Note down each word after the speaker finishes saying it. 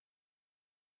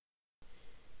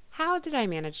How did I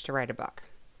manage to write a book?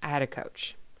 I had a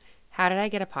coach. How did I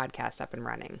get a podcast up and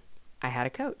running? I had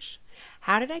a coach.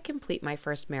 How did I complete my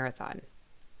first marathon?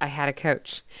 I had a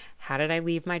coach. How did I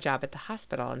leave my job at the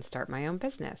hospital and start my own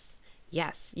business?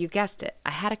 Yes, you guessed it. I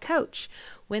had a coach.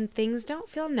 When things don't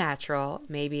feel natural,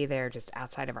 maybe they're just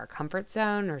outside of our comfort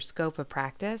zone or scope of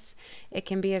practice, it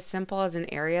can be as simple as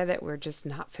an area that we're just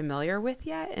not familiar with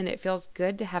yet, and it feels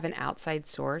good to have an outside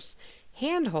source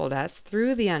handhold us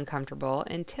through the uncomfortable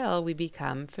until we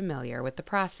become familiar with the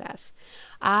process.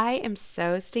 I am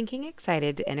so stinking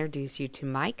excited to introduce you to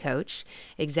my coach,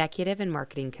 executive and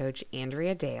marketing coach,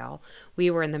 Andrea Dale. We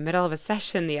were in the middle of a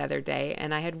session the other day,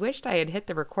 and I had wished I had hit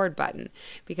the record button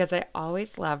because I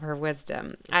always love her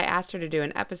wisdom. I asked her to do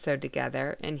an episode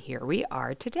together, and here we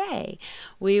are today.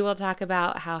 We will talk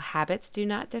about how habits do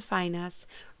not define us,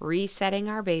 resetting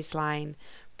our baseline,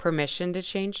 permission to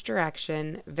change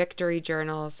direction, victory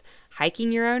journals,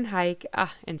 hiking your own hike,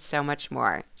 and so much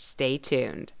more. Stay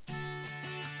tuned.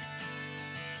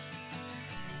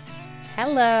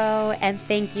 Hello, and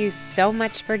thank you so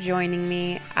much for joining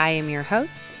me. I am your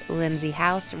host, Lindsay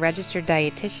House, registered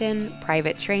dietitian,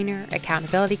 private trainer,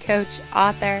 accountability coach,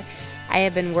 author. I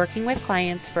have been working with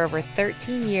clients for over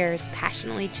 13 years,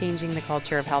 passionately changing the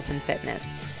culture of health and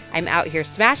fitness. I'm out here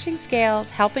smashing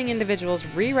scales, helping individuals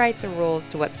rewrite the rules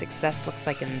to what success looks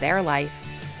like in their life.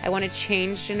 I want to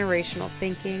change generational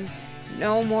thinking.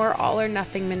 No more all or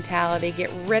nothing mentality. Get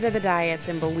rid of the diets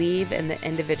and believe in the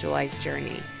individualized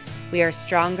journey. We are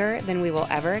stronger than we will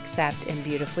ever accept and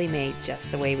beautifully made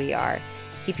just the way we are.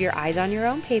 Keep your eyes on your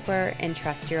own paper and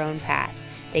trust your own path.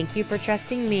 Thank you for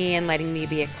trusting me and letting me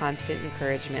be a constant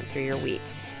encouragement through your week.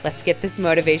 Let's get this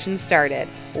motivation started.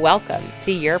 Welcome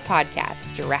to your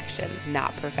podcast, Direction,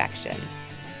 Not Perfection.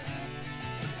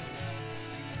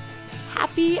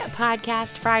 Happy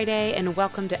Podcast Friday, and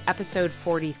welcome to episode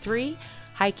 43,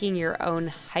 Hiking Your Own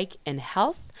Hike in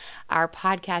Health. Our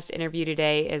podcast interview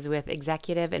today is with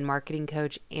executive and marketing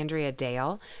coach Andrea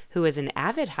Dale, who is an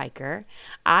avid hiker.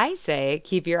 I say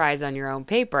keep your eyes on your own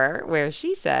paper, where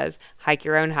she says hike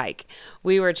your own hike.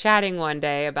 We were chatting one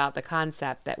day about the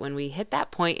concept that when we hit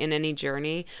that point in any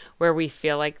journey where we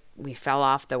feel like we fell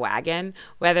off the wagon,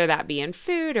 whether that be in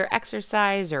food or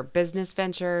exercise or business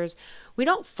ventures, we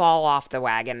don't fall off the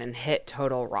wagon and hit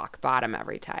total rock bottom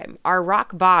every time. Our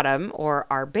rock bottom, or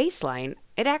our baseline,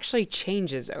 it actually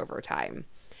changes over time.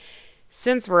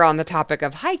 Since we're on the topic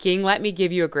of hiking, let me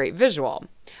give you a great visual.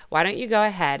 Why don't you go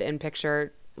ahead and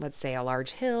picture, let's say, a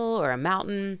large hill or a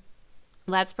mountain.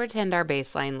 Let's pretend our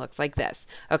baseline looks like this.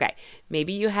 Okay,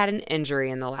 maybe you had an injury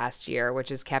in the last year, which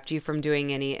has kept you from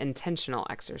doing any intentional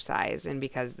exercise. And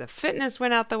because the fitness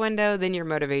went out the window, then your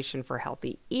motivation for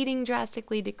healthy eating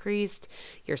drastically decreased.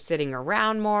 You're sitting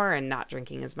around more and not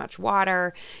drinking as much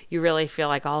water. You really feel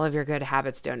like all of your good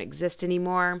habits don't exist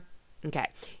anymore. Okay,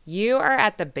 you are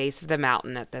at the base of the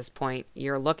mountain at this point.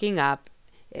 You're looking up.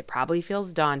 It probably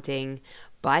feels daunting,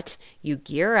 but you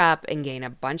gear up and gain a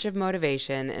bunch of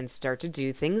motivation and start to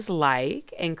do things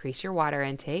like increase your water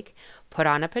intake, put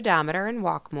on a pedometer and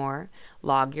walk more,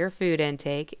 log your food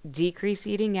intake, decrease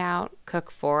eating out, cook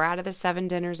 4 out of the 7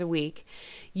 dinners a week.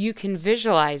 You can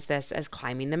visualize this as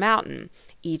climbing the mountain.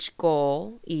 Each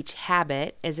goal, each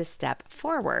habit is a step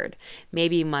forward.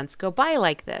 Maybe months go by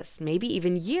like this, maybe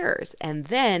even years, and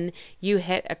then you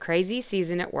hit a crazy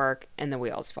season at work and the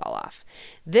wheels fall off.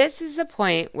 This is the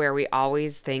point where we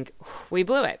always think, we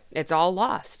blew it. It's all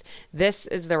lost. This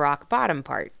is the rock bottom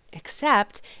part.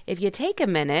 Except if you take a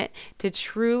minute to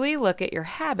truly look at your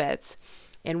habits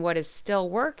and what is still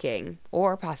working,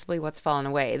 or possibly what's fallen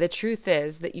away. The truth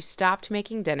is that you stopped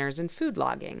making dinners and food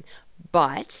logging,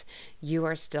 but you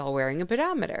are still wearing a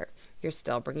pedometer. You're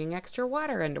still bringing extra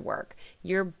water into work.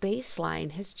 Your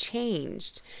baseline has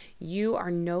changed. You are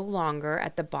no longer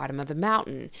at the bottom of the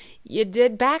mountain. You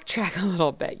did backtrack a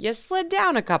little bit. You slid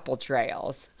down a couple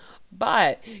trails,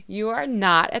 but you are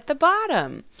not at the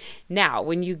bottom. Now,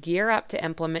 when you gear up to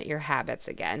implement your habits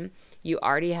again, you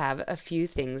already have a few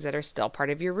things that are still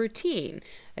part of your routine.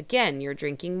 Again, you're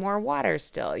drinking more water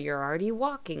still. You're already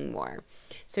walking more.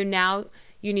 So now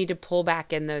you need to pull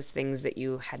back in those things that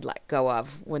you had let go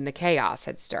of when the chaos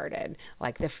had started,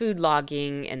 like the food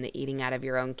logging and the eating out of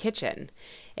your own kitchen.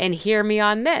 And hear me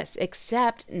on this,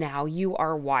 except now you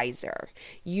are wiser.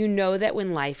 You know that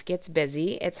when life gets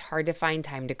busy, it's hard to find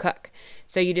time to cook.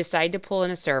 So you decide to pull in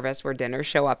a service where dinners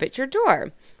show up at your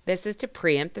door. This is to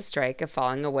preempt the strike of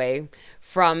falling away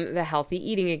from the healthy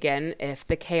eating again if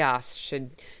the chaos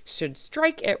should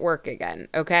strike at work again,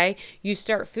 okay? You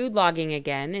start food logging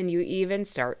again, and you even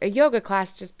start a yoga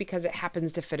class just because it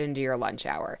happens to fit into your lunch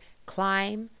hour.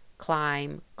 Climb,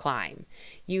 climb, climb.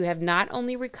 You have not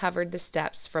only recovered the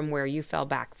steps from where you fell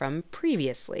back from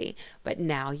previously, but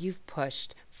now you've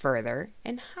pushed further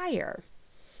and higher.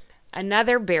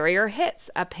 Another barrier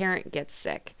hits. A parent gets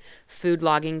sick. Food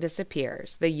logging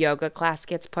disappears. The yoga class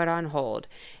gets put on hold.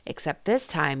 Except this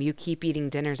time you keep eating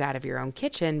dinners out of your own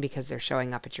kitchen because they're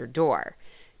showing up at your door.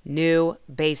 New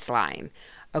baseline.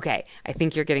 Okay, I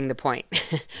think you're getting the point.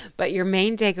 But your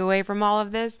main takeaway from all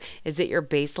of this is that your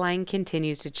baseline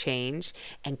continues to change,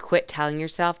 and quit telling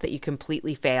yourself that you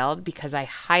completely failed, because I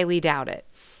highly doubt it.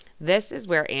 This is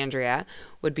where Andrea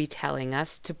would be telling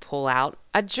us to pull out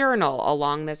a journal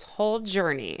along this whole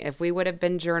journey. If we would have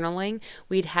been journaling,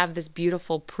 we'd have this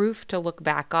beautiful proof to look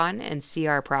back on and see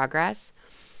our progress.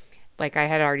 Like I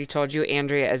had already told you,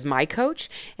 Andrea is my coach.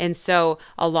 And so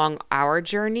along our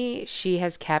journey, she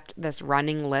has kept this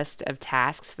running list of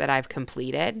tasks that I've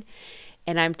completed.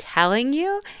 And I'm telling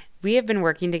you, we have been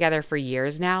working together for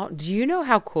years now. Do you know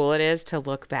how cool it is to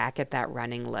look back at that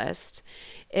running list?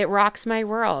 It rocks my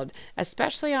world,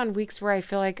 especially on weeks where I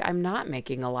feel like I'm not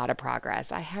making a lot of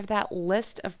progress. I have that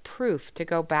list of proof to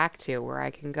go back to where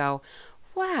I can go,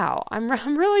 wow, I'm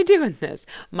really doing this.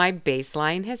 My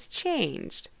baseline has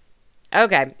changed.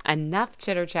 Okay, enough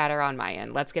chitter chatter on my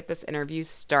end. Let's get this interview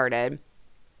started.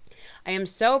 I am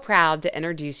so proud to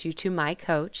introduce you to my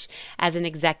coach. As an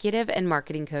executive and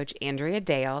marketing coach, Andrea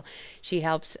Dale, she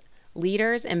helps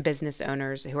leaders and business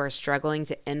owners who are struggling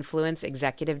to influence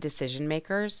executive decision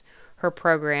makers. Her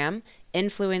program,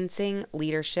 Influencing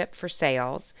Leadership for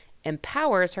Sales,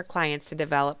 empowers her clients to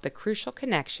develop the crucial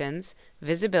connections,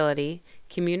 visibility,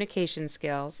 communication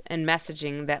skills, and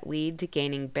messaging that lead to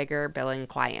gaining bigger billing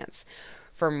clients.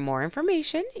 For more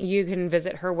information, you can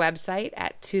visit her website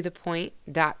at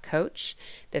tothepoint.coach.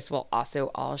 This will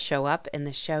also all show up in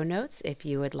the show notes if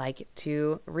you would like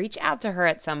to reach out to her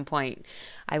at some point.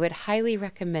 I would highly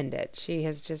recommend it. She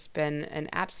has just been an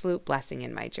absolute blessing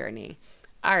in my journey.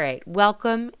 All right,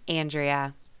 welcome,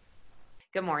 Andrea.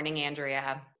 Good morning,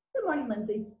 Andrea. Good morning,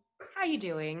 Lindsay. How you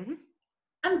doing?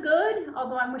 I'm good,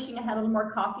 although I'm wishing I had a little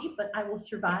more coffee, but I will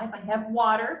survive. I have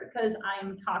water because I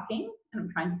am talking, and I'm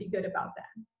trying to be good about that.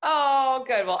 Oh,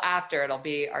 good. Well, after it'll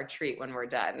be our treat when we're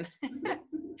done.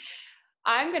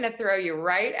 I'm going to throw you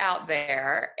right out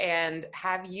there and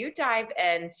have you dive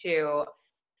into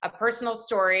a personal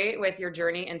story with your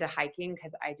journey into hiking,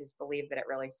 because I just believe that it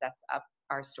really sets up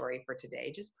our story for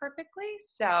today just perfectly.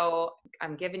 So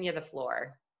I'm giving you the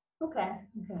floor. Okay.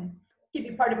 Give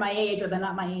you part of my age, or they're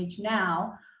not my age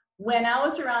now. When I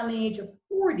was around the age of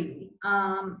 40,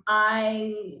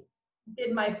 I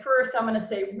did my first, I'm going to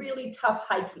say, really tough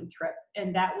hiking trip,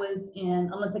 and that was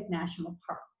in Olympic National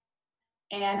Park.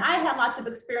 And I had lots of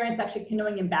experience actually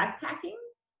canoeing and backpacking,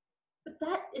 but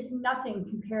that is nothing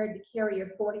compared to carry a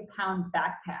 40-pound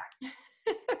backpack.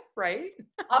 Right?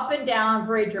 Up and down,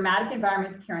 very dramatic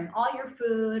environments, carrying all your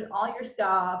food, all your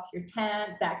stuff, your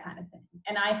tent, that kind of thing.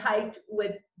 And I hiked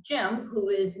with Jim, who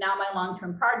is now my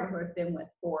long-term partner, who I've been with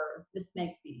for, this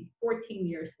makes me 14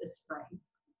 years this spring.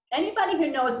 Anybody who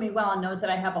knows me well knows that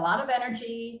I have a lot of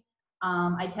energy.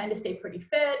 I tend to stay pretty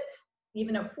fit.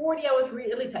 Even at 40, I was,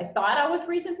 at least I thought I was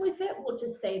reasonably fit, we'll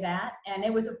just say that. And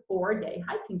it was a 4-day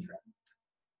hiking trip.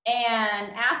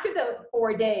 And after the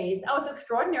 4 days, I was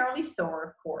extraordinarily sore,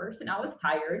 of course, and I was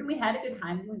tired, and we had a good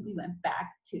time when we went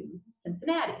back to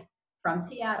Cincinnati from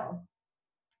Seattle.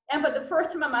 And for the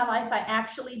first time in my life, I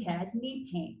actually had knee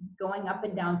pain going up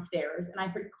and down stairs, and I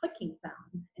heard clicking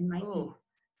sounds in my knees.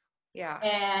 Yeah.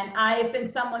 And I've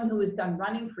been someone who has done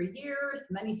running for years,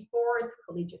 many sports,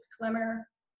 collegiate swimmer.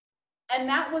 And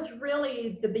that was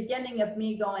really the beginning of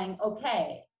me going,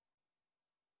 okay,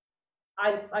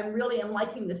 I really am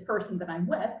liking this person that I'm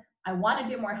with. I want to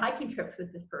do more hiking trips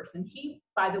with this person. He,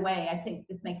 by the way, I think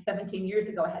this makes 17 years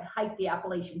ago, had hiked the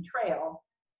Appalachian Trail.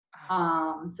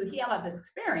 So he had a lot of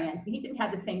experience. He didn't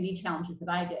have the same knee challenges that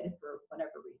I did for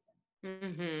whatever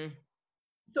reason. Mm-hmm.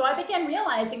 So I began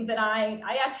realizing that I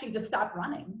actually just stopped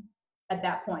running at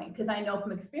that point, because I know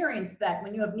from experience that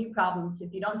when you have knee problems,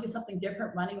 if you don't do something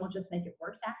different, running will just make it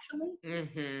worse, actually.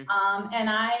 Mm-hmm. And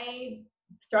I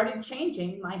started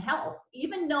changing my health,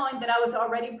 even knowing that I was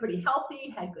already pretty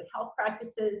healthy, had good health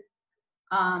practices,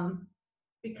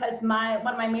 because one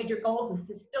of my major goals is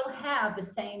to still have the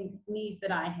same knees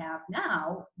that I have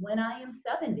now when I am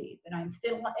 70, that I'm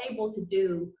still able to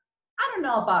do, I don't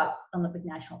know about Olympic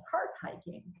National Park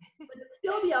hiking, but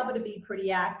still be able to be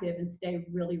pretty active and stay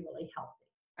really, really healthy.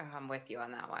 I'm with you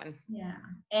on that one. Yeah.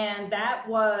 And that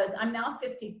was, I'm now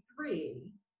 53.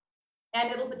 And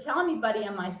it'll tell anybody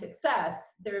on my success,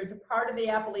 there's a part of the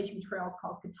Appalachian Trail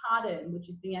called Katahdin, which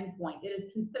is the end point. It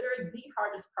is considered the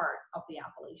hardest part of the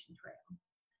Appalachian Trail.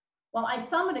 Well, I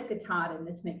summited Katahdin,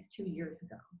 this makes 2 years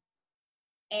ago.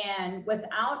 And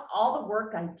without all the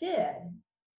work I did,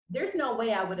 there's no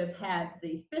way I would have had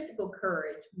the physical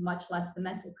courage, much less the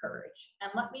mental courage.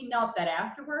 And let me note that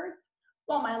afterwards,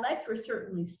 while my legs were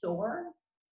certainly sore,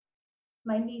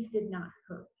 my knees did not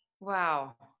hurt.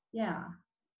 Wow. Yeah.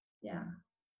 Yeah.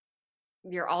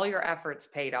 All your efforts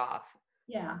paid off.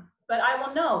 Yeah. But I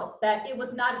will note that it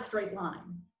was not a straight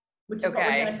line, which is what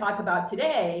we're going to talk about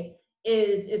today,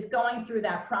 is going through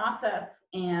that process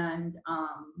and,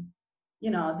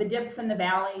 the dips and the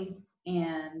valleys,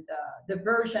 and the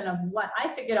version of what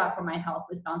I figured out for my health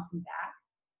was bouncing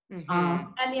back.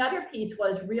 Mm-hmm. And the other piece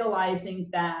was realizing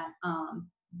that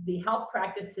the health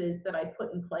practices that I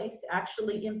put in place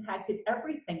actually impacted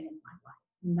everything in my life,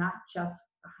 not just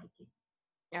the hiking.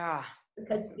 Yeah.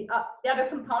 Because the other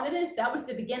component is that was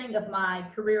the beginning of my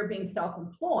career being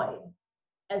self-employed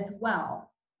as well.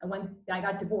 And when I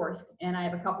got divorced and I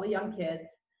have a couple of young kids,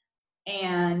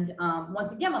 and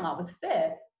once again, when I was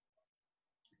fit,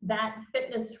 that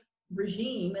fitness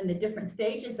regime and the different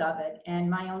stages of it and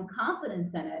my own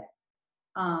confidence in it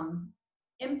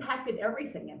impacted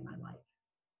everything in my life.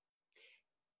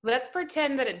 Let's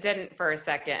pretend that it didn't for a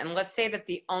second. And let's say that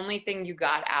the only thing you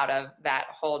got out of that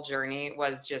whole journey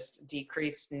was just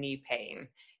decreased knee pain.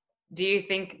 Do you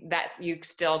think that you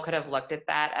still could have looked at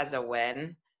that as a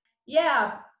win?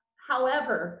 Yeah.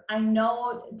 However, I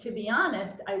know, to be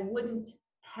honest, I wouldn't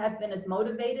have been as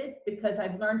motivated, because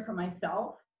I've learned for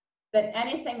myself that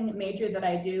anything major that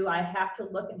I do, I have to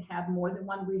look and have more than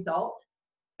one result.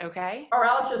 Okay. Or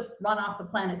I'll just run off the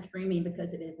planet screaming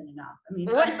because it isn't enough. I mean,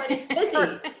 everybody's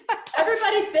busy.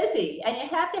 Everybody's busy, and you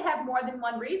have to have more than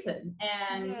one reason.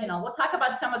 And yes. We'll talk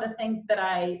about some of the things that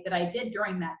I did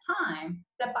during that time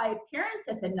that by appearance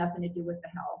has had nothing to do with the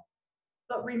health,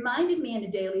 but reminded me on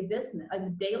a daily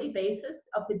basis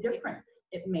of the difference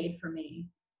it made for me.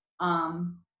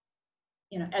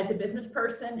 As a business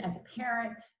person, as a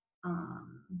parent,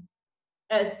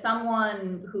 as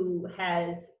someone who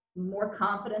has more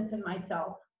confidence in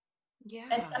myself. Yeah.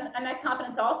 And that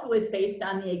confidence also is based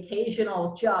on the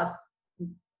occasional just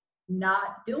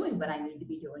not doing what I need to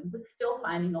be doing, but still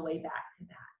finding a way back to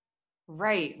that.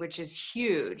 Right, which is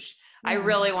huge. Yeah. I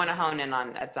really want to hone in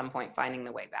on at some point finding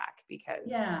the way back, because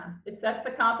that's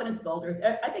the confidence builders.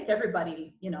 I think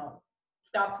everybody,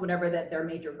 stops whatever their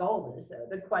major goal is.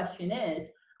 The question is,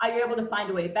 are you able to find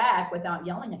a way back without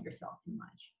yelling at yourself too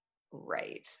much?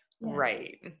 Right. Yeah.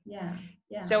 Right.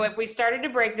 Yeah. So if we started to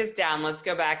break this down, let's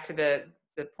go back to the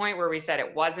point where we said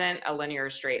it wasn't a linear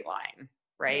straight line,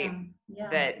 right? Yeah.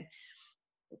 That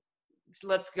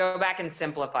let's go back and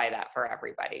simplify that for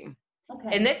everybody.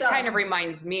 Okay. And this kind of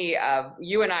reminds me of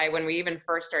you and I when we even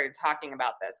first started talking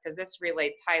about this, because this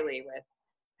relates highly with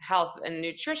health and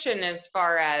nutrition, as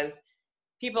far as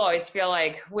people always feel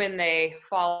like when they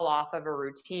fall off of a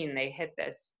routine, they hit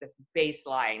this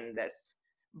baseline, this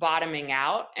bottoming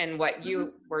out. And what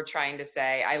you were trying to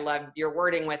say, I loved your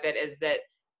wording with it, is that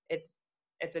it's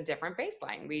a different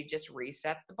baseline. We just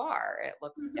reset the bar. It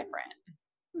looks different.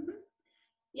 Mm-hmm.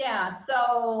 Yeah.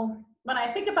 So when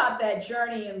I think about that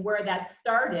journey and where that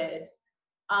started,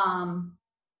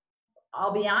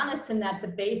 I'll be honest in that the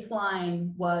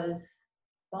baseline was,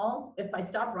 well, if I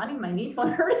stop running, my knees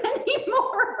won't hurt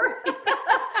anymore.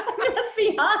 Let's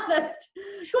be honest.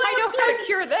 I know how to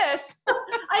cure this.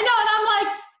 I know, and I'm like,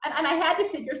 and I had to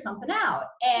figure something out.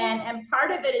 And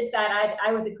part of it is that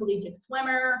I was a collegiate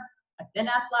swimmer. I've been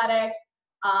athletic.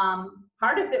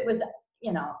 Part of it was,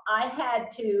 I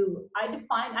had to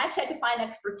find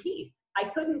expertise. I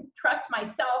couldn't trust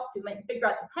myself to figure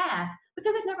out the path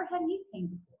because I'd never had knee pain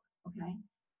before. Okay.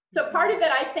 So part of it,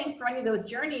 I think, for any of those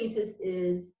journeys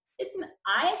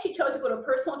I actually chose to go to a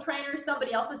personal trainer.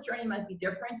 Somebody else's journey might be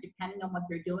different depending on what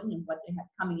they're doing and what they have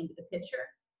coming into the picture.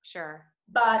 Sure.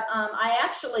 But I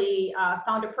actually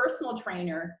found a personal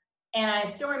trainer, and I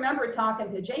still remember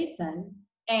talking to Jason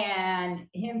and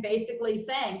him basically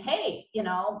saying, hey, you're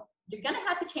going to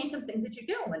have to change some things that you're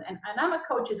doing. And I'm a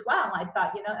coach as well. I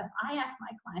thought, if I ask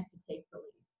my clients to take the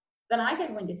lead, then I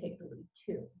get willing to take the lead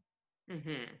too.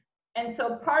 Mm-hmm. And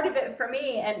so part of it for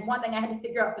me, and one thing I had to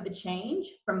figure out for the change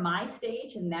from my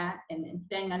stage and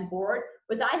staying on board,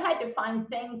 was I had to find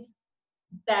things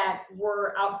that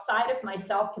were outside of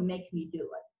myself to make me do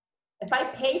it. If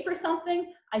I pay for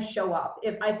something, I show up.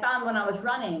 If I found when I was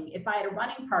running, if I had a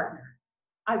running partner,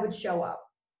 I would show up.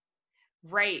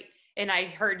 Right. And I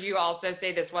heard you also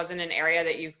say this wasn't an area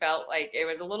that you felt like it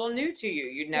was a little new to you.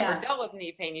 You'd never dealt with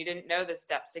knee pain. You didn't know the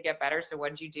steps to get better. So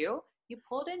what did you do? You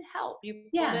pulled in help. You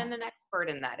pulled in an expert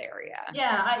in that area.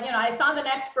 Yeah. I found an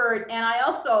expert. And I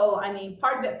also,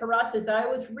 part of it for us is I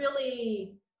was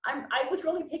really I was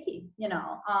really picky,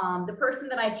 the person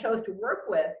that I chose to work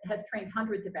with has trained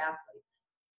hundreds of athletes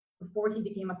before he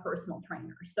became a personal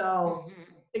trainer. So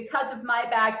because of my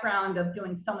background of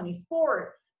doing so many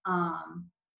sports,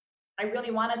 I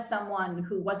really wanted someone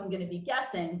who wasn't going to be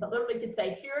guessing, but literally could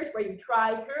say, here's where you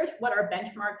try, here's what our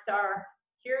benchmarks are,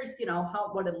 here's,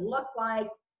 what it looked like.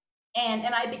 And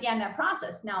I began that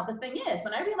process. Now, the thing is,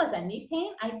 when I realized I had knee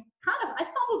pain, I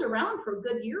fumbled around for a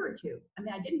good year or two. I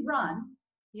mean, I didn't run,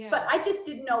 but I just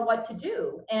didn't know what to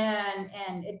do.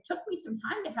 And it took me some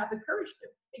time to have the courage to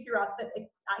figure out that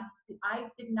I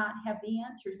did not have the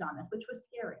answers on this, which was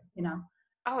scary,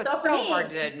 Oh, it's so hard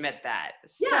to admit that.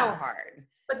 So hard.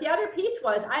 But the other piece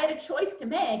was I had a choice to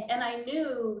make, and I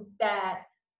knew that,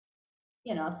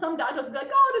 some doctors would be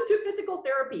like, oh, just do physical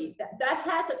therapy. That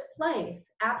has its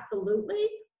place, absolutely.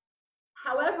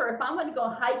 However, if I'm going to go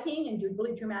hiking and do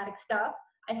really dramatic stuff,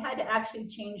 I had to actually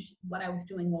change what I was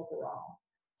doing overall.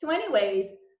 So anyways,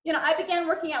 I began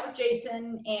working out with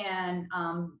Jason and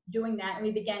doing that, and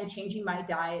we began changing my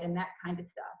diet and that kind of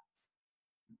stuff.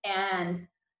 And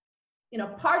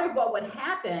part of what would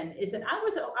happen is that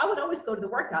I would always go to the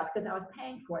workouts because I was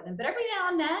paying for them. But every now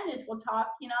and then, as we'll talk,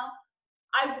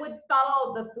 I would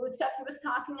follow the food stuff he was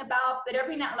talking about. But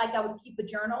every now, I would keep a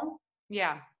journal.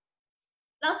 Yeah.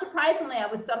 Not surprisingly, I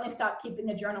would suddenly stop keeping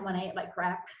a journal when I ate like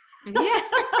crap. Yeah.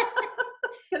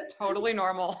 Totally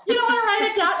normal. You don't want to write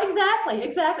it down. Exactly.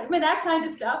 I mean, that kind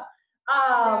of stuff.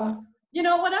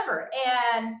 Whatever.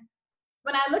 And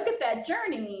when I look at that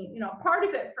journey, part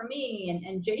of it for me,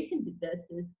 and Jason did this,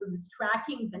 was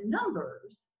tracking the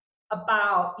numbers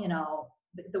about,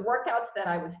 the workouts that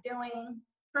I was doing.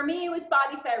 For me, it was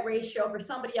body fat ratio. For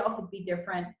somebody else, it'd be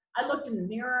different. I looked in the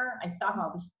mirror. I saw how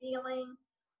I was feeling.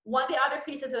 One of the other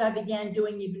pieces that I began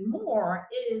doing even more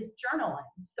is journaling.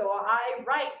 So I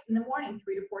write in the morning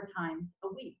 3 to 4 times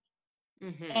a week.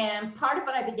 And part of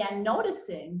what I began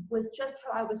noticing was just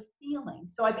how I was feeling.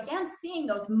 So I began seeing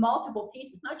those multiple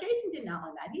pieces. Now, Jason did not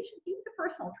know that. He was a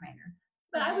personal trainer.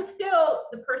 But I was still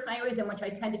the person I was in, which I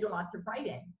tend to do lots of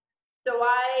writing. So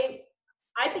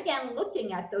I began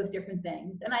looking at those different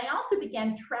things. And I also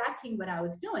began tracking what I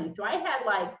was doing. So I had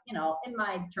in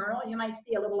my journal, you might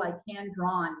see a little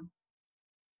hand-drawn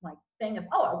thing of,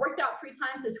 I worked out 3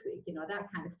 times this week,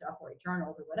 that kind of stuff, or I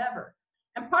journaled or whatever.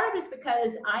 And part of it is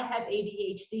because I have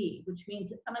ADHD, which means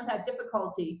that sometimes I have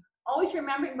difficulty always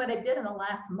remembering what I did in the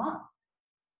last month.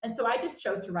 And so I just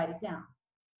chose to write it down.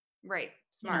 Right.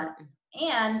 Smart.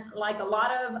 And like a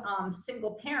lot of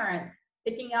single parents,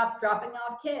 picking up, dropping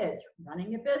off kids,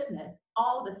 running a business,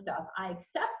 all of the stuff, I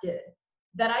accepted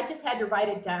that I just had to write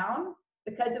it down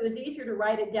because it was easier to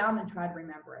write it down than try to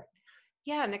remember it.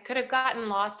 Yeah, and it could have gotten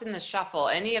lost in the shuffle.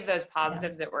 Any of those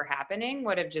positives that were happening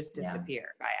would have just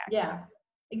disappeared by accident.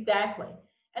 Yeah, exactly.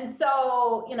 And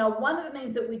so, one of the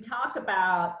things that we talk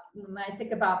about when I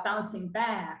think about bouncing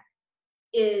back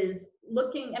is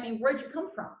looking, where'd you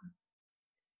come from?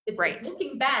 It's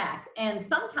looking back. And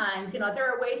sometimes, there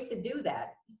are ways to do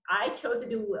that. I chose to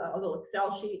do a little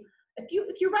Excel sheet. If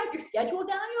you write your schedule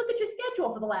down, you look at your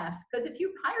schedule for the last, because if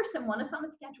you hire someone, it's on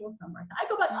the schedule somewhere. So I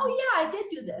go back, oh yeah, I did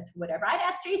do this, whatever. I'd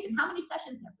ask Jason, how many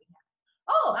sessions have we had?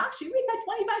 Oh, actually, we've had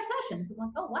 25 sessions. I'm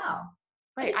like, oh, wow.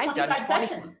 Right, I've done 20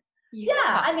 sessions.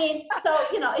 Yeah, so,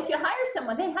 if you hire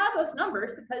someone, they have those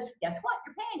numbers because guess what?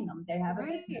 You're paying them. They have a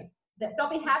business. They'll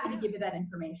be happy to give you that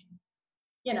information.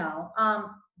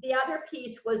 The other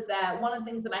piece was that one of the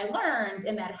things that I learned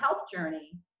in that health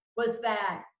journey was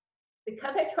that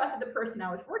because I trusted the person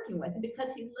I was working with and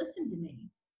because he listened to me,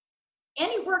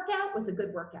 any workout was a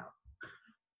good workout.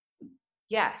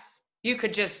 Yes. You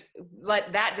could just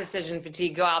let that decision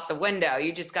fatigue go out the window.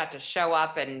 You just got to show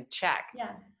up and check.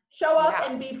 Yeah. Show up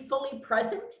and be fully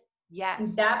present. Yes.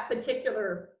 In that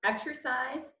particular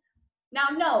exercise. Now,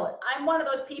 no, I'm one of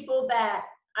those people that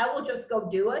I will just go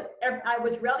do it. I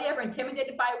was rarely ever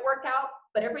intimidated by a workout,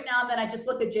 but every now and then I just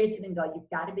look at Jason and go, you've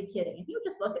got to be kidding. And he would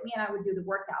just look at me and I would do the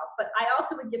workout. But I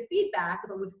also would give feedback if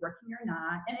it was working or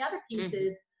not. And the other piece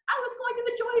is I was going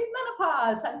through the joy of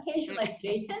menopause. On occasion, like,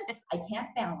 Jason, I can't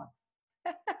balance.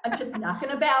 I'm just not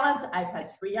going to balance. I've had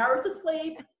 3 hours of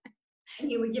sleep. And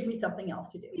he would give me something else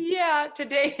to do. Yeah,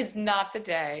 today is not the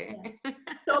day. Yeah.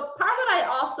 So part of what I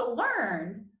also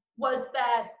learned was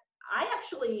that I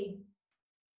actually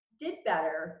did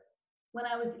better when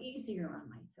I was easier on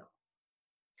myself.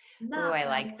 Not I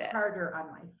like this. Harder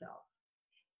on myself.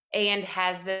 And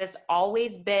has this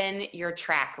always been your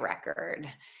track record?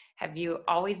 Have you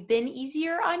always been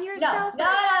easier on yourself? No.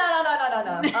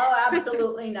 Oh,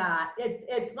 absolutely not.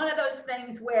 It's one of those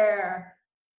things where,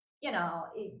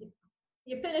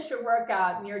 you finish your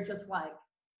workout and you're just like,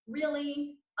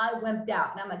 really? I wimped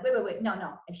out. And I'm like, wait. No.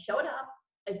 I showed up,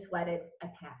 I sweated, I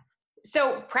passed.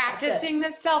 So practicing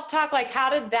this self-talk, like how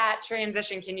did that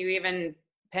transition? Can you even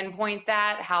pinpoint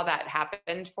that, how that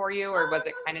happened for you? Or was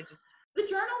it kind of just the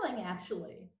journaling,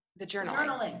 actually? the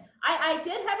journaling? I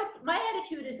did have my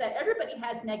attitude is that everybody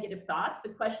has negative thoughts. The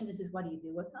question is what do you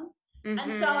do with them? Mm-hmm.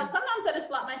 And so sometimes I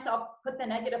just let myself put the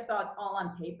negative thoughts all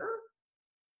on paper.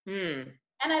 And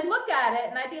I'd look at it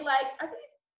and I'd be like, are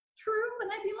these true?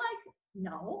 And I'd be like,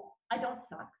 no, I don't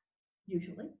suck,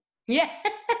 usually. Yeah.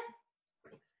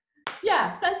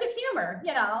 Yeah, sense of humor,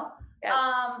 you know. Yes.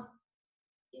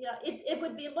 It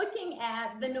would be looking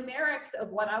at the numerics of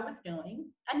what I was doing.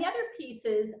 And the other piece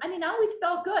is, I mean, I always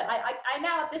felt good. I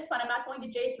now at this point, I'm not going to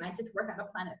Jason. I just work out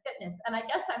of Planet Fitness. And I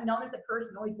guess I'm known as the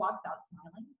person who always walks out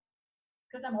smiling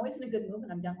because I'm always in a good mood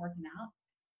when I'm done working out.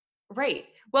 Right.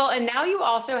 Well, and now you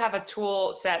also have a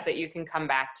tool set that you can come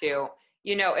back to.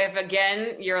 You know, if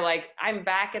again, you're like, I'm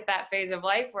back at that phase of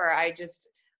life where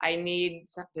I need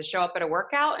to show up at a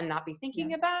workout and not be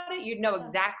thinking about it, you'd know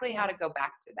exactly how to go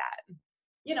back to that.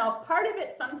 You know, part of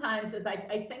it sometimes is I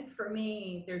think for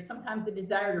me, there's sometimes the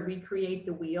desire to recreate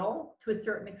the wheel to a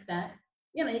certain extent.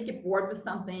 You know, you get bored with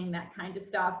something, that kind of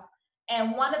stuff.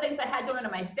 And one of the things I had doing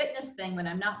in my fitness thing when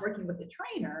I'm not working with a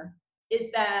trainer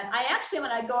is that I actually,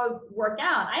 when I go work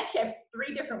out, I actually have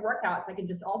 3 different workouts. I can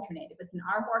just alternate. If it's an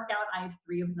arm workout, I have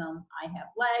 3 of them. I have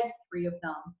leg, 3 of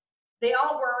them. They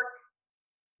all work,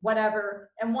 whatever.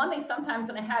 And one thing sometimes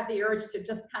when I have the urge to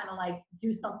just kind of like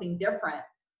do something different,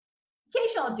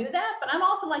 occasionally I'll do that, but I'm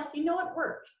also like, you know, it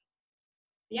works.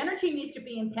 The energy needs to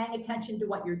be in paying attention to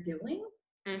what you're doing,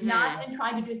 not in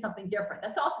trying to do something different.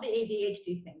 That's also the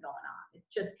ADHD thing going on. It's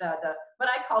just the what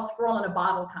I call squirrel in a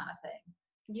bottle kind of thing.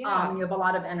 Yeah. You have a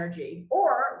lot of energy.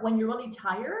 Or when you're really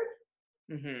tired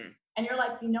and you're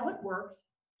like, you know, it works,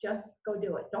 just go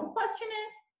do it. Don't question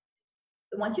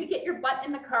it. Once you get your butt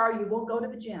in the car, you will go to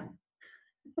the gym.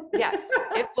 Yes,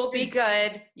 it will be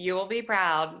good. You will be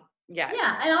proud. Yes.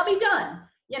 Yeah, and I'll be done.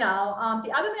 You know,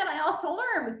 the other thing I also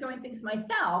learned with doing things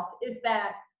myself is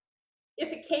that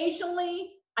if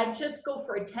occasionally I just go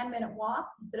for a 10-minute walk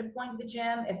instead of going to the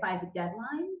gym, if I have a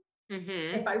deadline,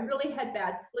 if I really had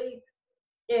bad sleep,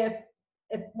 if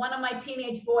one of my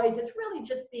teenage boys is really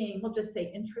just being, we'll just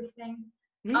say interesting,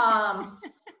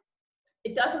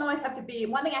 it doesn't always have to be.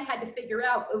 One thing I had to figure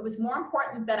out, it was more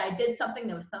important that I did something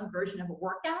that was some version of a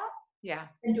workout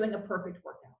than doing a perfect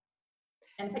workout.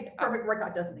 And I think the perfect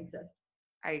workout doesn't exist.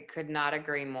 I could not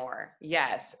agree more.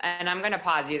 Yes. And I'm going to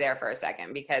pause you there for a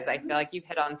second because I feel like you've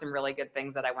hit on some really good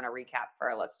things that I want to recap for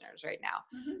our listeners right now.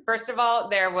 First of all,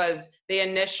 there was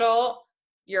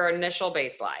your initial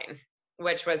baseline,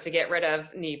 which was to get rid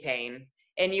of knee pain.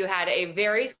 And you had a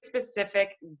very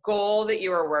specific goal that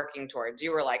you were working towards.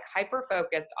 You were like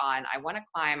hyper-focused on, I want to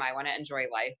climb, I want to enjoy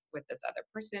life with this other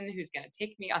person who's going to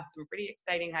take me on some pretty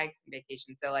exciting hikes and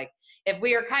vacations. So like, if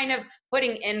we are kind of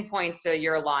putting endpoints to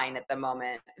your line at the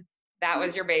moment, that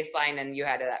was your baseline and you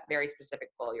had that very specific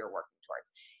goal you're working towards.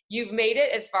 You've made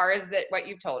it as far as that, what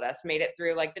you've told us, made it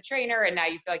through like the trainer, and now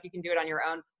you feel like you can do it on your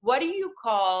own. What do you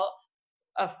call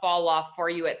a fall off for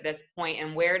you at this point,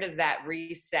 and where does that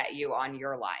reset you on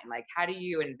your line? Like, how do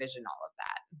you envision all of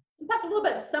that? We talked a little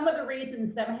bit some of the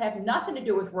reasons that have nothing to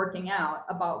do with working out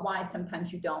about why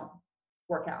sometimes you don't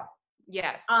work out.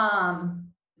 Yes.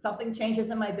 Something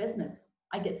changes in my business.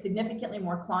 I get significantly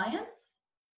more clients.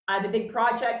 I have a big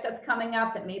project that's coming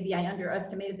up that maybe I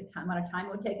underestimated the amount of time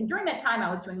it would take. And during that time, I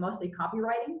was doing mostly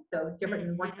copywriting, so it's different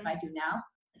than the work that I do now.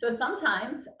 So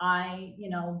sometimes I,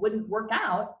 wouldn't work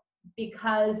out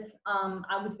because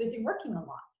I was busy working a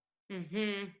lot.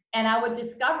 And I would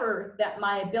discover that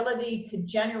my ability to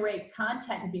generate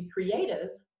content and be creative,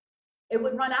 it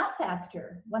would run out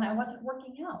faster when I wasn't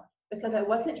working out because I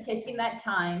wasn't taking that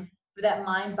time for that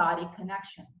mind-body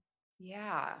connection.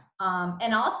 Yeah.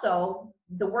 And also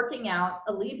the working out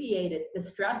alleviated the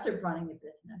stress of running the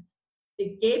business.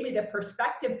 It gave me the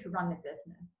perspective to run the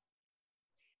business.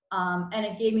 And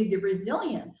it gave me the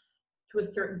resilience to a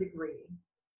certain degree.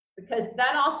 Because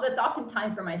that's often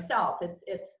time for myself.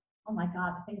 It's oh my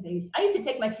God, the things I used to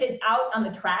take my kids out on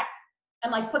the track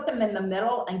and like put them in the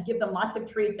middle and give them lots of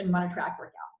treats and run a track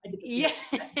workout. Yeah,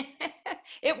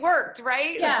 it worked,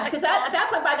 right? Yeah, because at that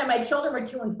point by then my children were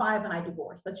 2 and 5 when I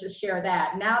divorced. Let's just share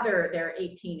that. Now they're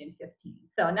 18 and 15.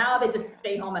 So now they just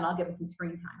stay home and I'll give them some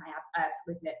screen time. I have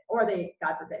to admit, or they,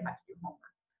 God forbid, have to do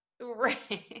homework.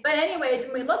 Right. But anyways,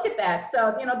 when we look at that,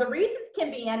 so the reasons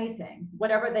can be anything,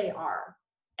 whatever they are.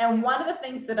 And one of the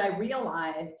things that I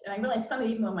realized, and I realized some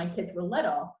even when my kids were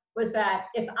little, was that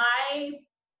if I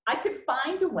could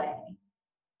find a way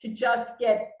to just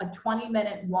get a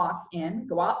 20-minute walk in,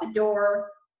 go out the door,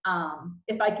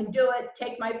 If I can do it,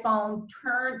 take my phone,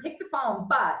 pick the phone,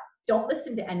 but don't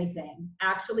listen to anything.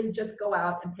 Actually just go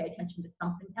out and pay attention to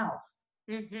something else.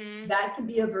 Mm-hmm. That can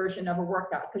be a version of a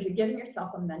workout because you're giving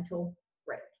yourself a mental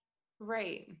break.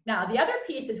 Right. Now, the other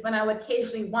piece is when I would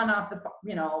occasionally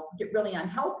get really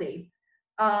unhealthy,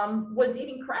 was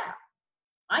eating crap.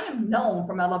 I am known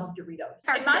for my love of Doritos.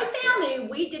 In my family,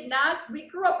 we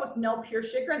grew up with no pure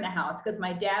sugar in the house because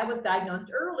my dad was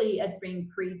diagnosed early as being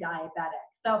pre-diabetic.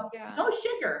 So no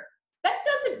sugar. That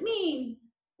doesn't mean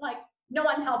like no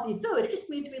unhealthy food. It just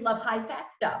means we love high fat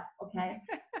stuff. Okay.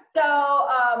 So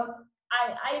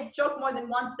I joke more than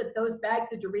once that those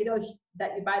bags of Doritos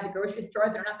that you buy at the grocery store,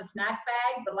 they're not the snack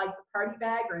bag, but like the party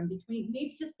bag or in between. You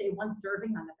need to just say one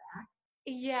serving on the back.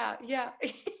 Yeah. Yeah.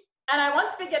 And I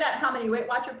once figured out how many Weight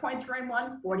Watcher points were in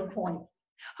one, 40 points.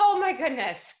 Oh my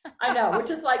goodness. I know, which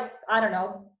is like, I don't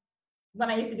know, when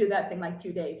I used to do that thing, like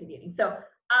 2 days of eating. So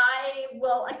I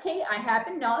have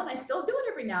been known, I still do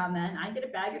it every now and then. I get a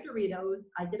bag of Doritos,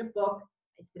 I get a book,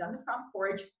 I sit on the front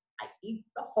porch, I eat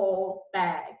the whole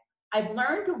bag. I've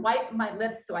learned to wipe my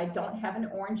lips so I don't have an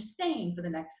orange stain for the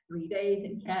next 3 days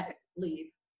and can't leave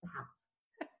the house.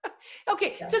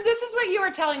 Okay, so this is what you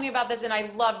were telling me about this, and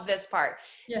I loved this part,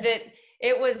 that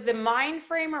it was the mind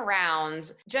frame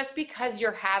around just because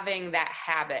you're having that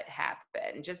habit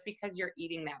happen, just because you're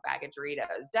eating that bag of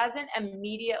Doritos, doesn't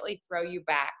immediately throw you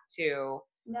back to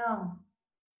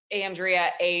Andrea,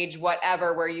 age,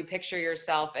 whatever, where you picture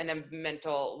yourself in a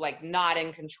mental, like not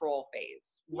in control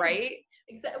phase, right?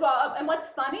 Exactly. Well, and what's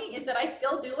funny is that I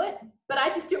still do it, but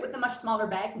I just do it with a much smaller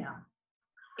bag now.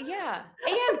 Yeah.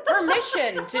 And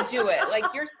permission to do it. Like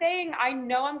you're saying, I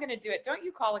know I'm going to do it. Don't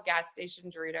you call a gas station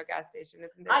Dorito gas station?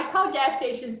 Isn't there? I call gas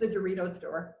stations the Dorito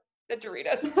store. The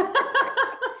Dorito store.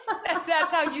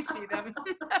 That's how you see them.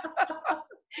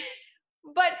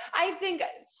 But I think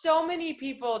so many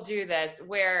people do this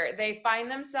where they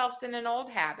find themselves in an old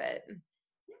habit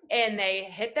and they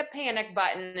hit the panic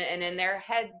button, and in their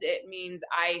heads, it means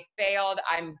I failed.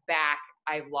 I'm back.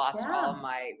 I've lost all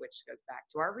my, which goes back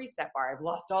to our reset bar. I've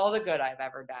lost all the good I've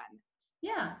ever done.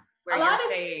 Yeah. Where you're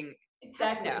saying,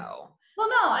 exactly. No. Well,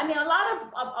 no, I mean, a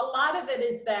lot of it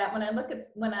is that when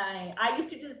I used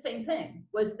to do the same thing,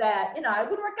 was that, I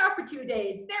wouldn't work out for 2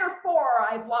 days. Therefore,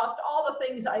 I've lost all the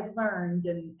things I've learned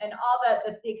and all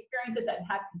the experiences I've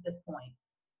had at this point.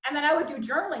 And then I would do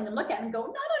journaling and look at it and go,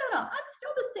 no, I'm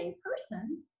still the same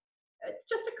person. It's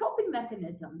just a coping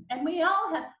mechanism. And we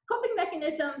all have coping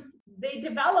mechanisms. They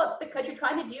develop because you're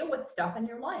trying to deal with stuff in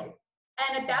your life.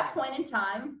 And at that point in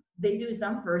time, they do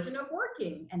some version of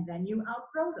working, and then you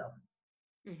outgrow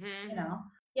them.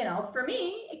 Mm-hmm. For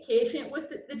me, occasionally it was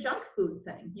the junk food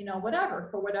thing,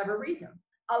 for whatever reason.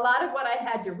 A lot of what I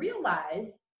had to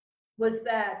realize was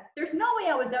that there's no way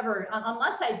I was ever,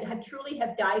 unless I had truly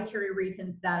have dietary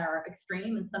reasons that are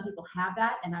extreme, and some people have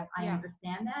that, and I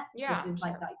understand that. Yeah. There's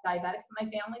like diabetics in my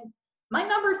family. My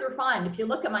numbers are fine. If you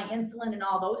look at my insulin and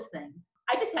all those things,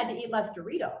 I just had to eat less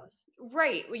Doritos.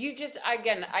 Right. Well,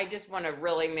 I just want to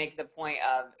really make the point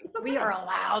of we are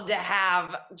allowed to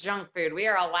have junk food. We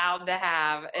are allowed to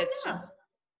have, just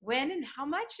when and how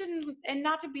much, and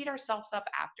not to beat ourselves up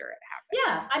after it happens.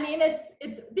 Yeah. I mean,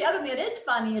 it's the other thing that is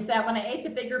funny is that when I ate the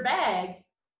bigger bag,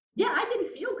 I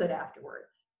didn't feel good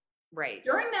afterwards. Right.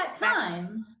 During that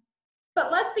time.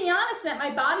 But let's be honest, that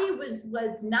my body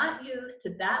was not used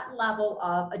to that level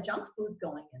of a junk food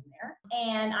going in there.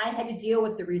 And I had to deal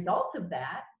with the results of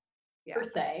that. Per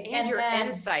se. And your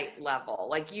insight level,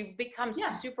 like you've become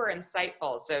super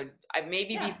insightful. So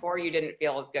maybe before you didn't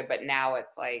feel as good, but now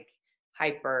it's like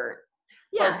hyper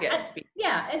focused.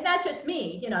 And that's just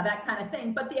me, that kind of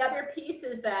thing. But the other piece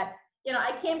is that,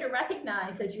 I came to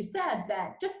recognize, as you said,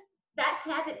 that just that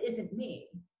habit isn't me.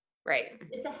 Right.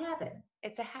 It's a habit.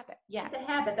 It's a habit. Yes. It's a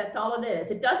habit. That's all it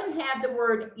is. It doesn't have the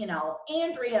word,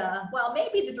 Andrea. Well,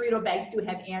 maybe the Dorito bags do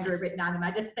have Andrea written on them.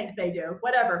 I just think they do.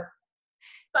 Whatever.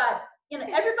 But,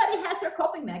 everybody has their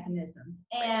coping mechanisms.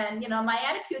 And, my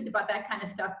attitudes about that kind of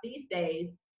stuff these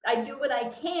days, I do what I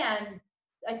can.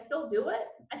 I still do it.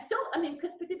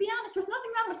 Because to be honest, there's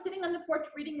nothing wrong with sitting on the porch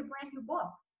reading a brand new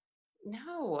book.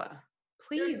 No,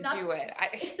 please do it.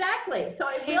 Exactly. So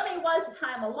it really was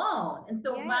time alone. And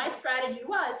so my strategy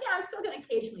was, I'm still going to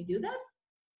occasionally do this,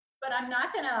 but I'm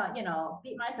not going to,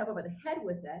 beat myself over the head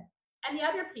with it. And the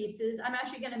other piece is I'm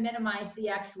actually going to minimize the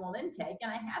actual intake.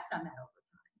 And I have done that over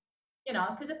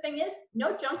time. Because the thing is,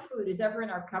 no junk food is ever in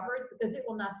our cupboards because it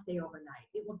will not stay overnight.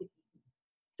 It will be eaten.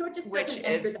 So it just doesn't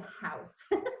enter the house.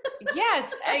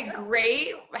 Yes, a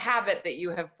great habit that you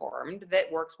have formed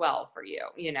that works well for you,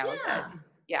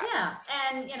 Yeah.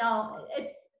 And,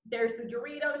 there's the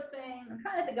Doritos thing. I'm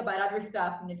trying to think about other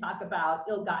stuff when you talk about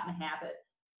ill-gotten habits.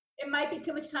 It might be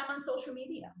too much time on social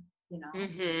media, you know.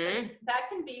 That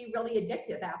can be really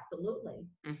addictive, absolutely.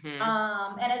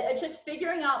 And it's just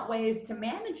figuring out ways to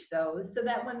manage those so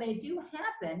that when they do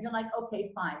happen, you're like,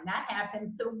 okay, fine, that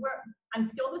happened. So I'm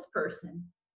still this person.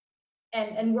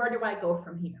 And where do I go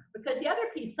from here? Because the other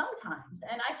piece sometimes,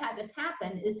 and I've had this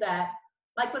happen, is that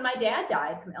like when my dad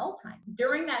died from Alzheimer's,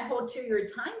 during that whole 2-year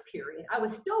time period, I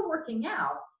was still working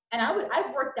out, and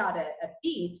I worked out at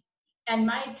feet, and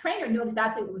my trainer knew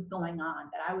exactly what was going on,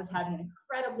 that I was having an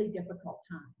incredibly difficult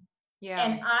time. Yeah.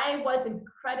 And I was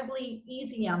incredibly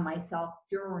easy on myself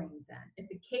during then. If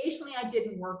occasionally I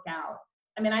didn't work out,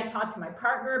 I mean, I talked to my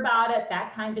partner about it,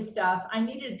 that kind of stuff. I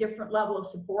needed a different level of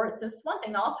support. So it's one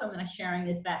thing also I'm sharing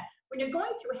is that when you're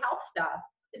going through health stuff,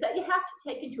 is that you have to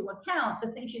take into account the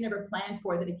things you never planned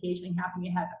for that occasionally happen.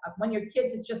 You have, when your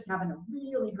kids is just having a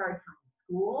really hard time in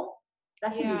school,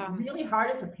 that can be really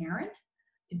hard as a parent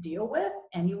to deal with,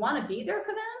 and you want to be there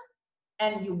for them.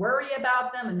 And you worry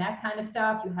about them and that kind of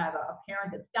stuff. You have a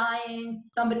parent that's dying.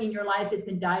 Somebody in your life has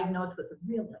been diagnosed with a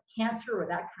real cancer or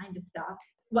that kind of stuff.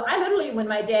 Well, I literally, when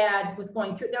my dad was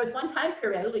going through, there was one time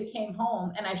period, I literally came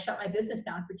home and I shut my business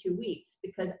down for 2 weeks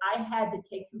because I had to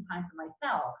take some time for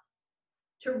myself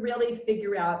to really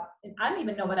figure out, and I don't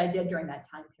even know what I did during that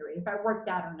time period, if I worked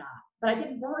out or not, but I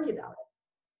didn't worry about it.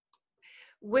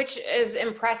 Which is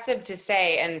impressive to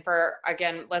say. And for,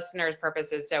 again, listeners'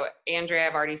 purposes, so Andrea,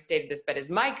 I've already stated this, but is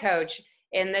my coach,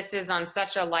 and this is on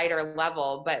such a lighter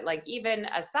level, but like even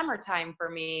a summertime for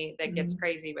me that gets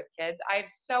crazy with kids, I've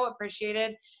so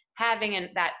appreciated having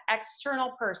that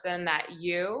external person, that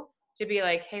you, to be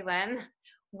like, hey, Lynn,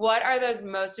 what are those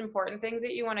most important things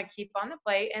that you want to keep on the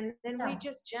plate? And then we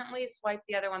just gently swipe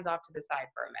the other ones off to the side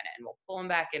for a minute, and we'll pull them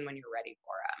back in when you're ready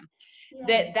for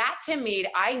them. That to me,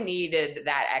 I needed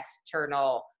that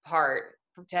external part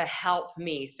to help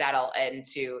me settle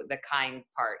into the kind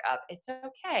part of, it's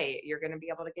okay, you're going to be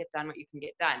able to get done what you can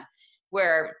get done.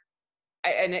 Where,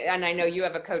 and I know you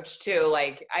have a coach too,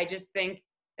 like, I just think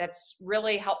that's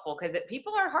really helpful because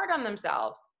people are hard on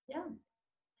themselves. Yeah.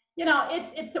 You know,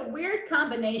 it's a weird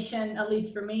combination, at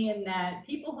least for me, in that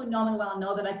people who know me well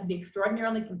know that I can be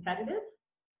extraordinarily competitive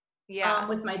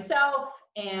with myself,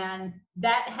 and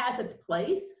that has its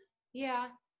place. Yeah.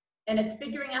 And it's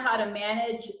figuring out how to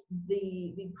manage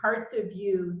the parts of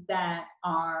you that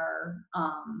are,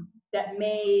 that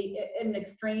may, in an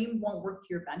extreme, won't work to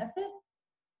your benefit.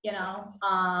 You know,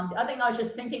 the other thing I was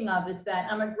just thinking of is that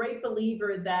I'm a great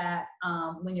believer that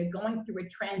when you're going through a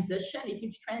transition, a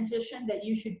huge transition, that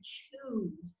you should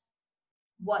choose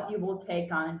what you will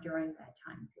take on during that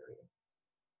time period.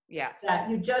 Yes. That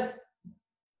you just,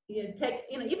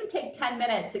 even take 10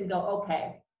 minutes and go,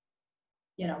 okay,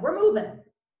 we're moving.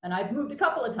 And I've moved a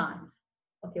couple of times.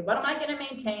 Okay, what am I going to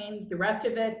maintain the rest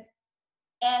of it?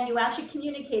 And you actually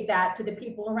communicate that to the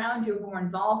people around you who are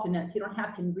involved in it, so you don't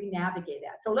have to re-navigate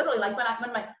that. So literally, like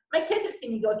when my kids have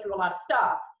seen me go through a lot of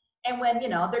stuff, and when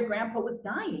their grandpa was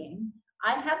dying,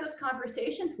 I had those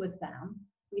conversations with them.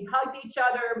 We hugged each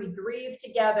other, we grieved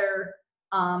together,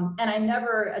 and I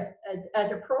never,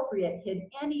 as appropriate, hid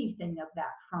anything of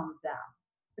that from them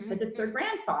because it's their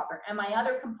grandfather. And my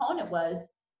other component was,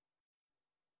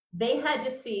 they had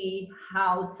to see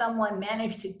how someone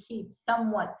managed to keep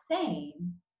somewhat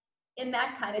sane in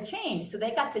that kind of change. So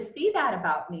they got to see that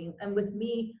about me, and with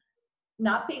me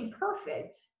not being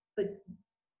perfect, but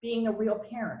being a real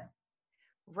parent.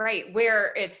 Right,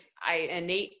 where it's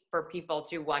innate for people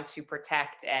to want to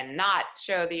protect and not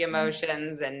show the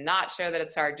emotions and not show that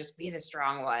it's hard, just be the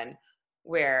strong one.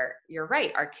 Where you're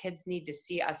right, our kids need to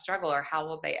see us struggle, or how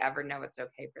will they ever know it's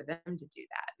okay for them to do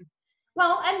that?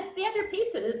 Well, and the other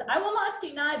piece is, I will not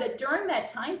deny that during that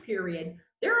time period,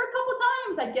 there are a couple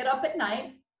times I get up at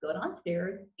night, go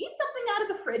downstairs, eat something out of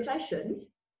the fridge I shouldn't.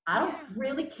 I don't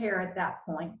really care at that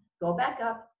point. Go back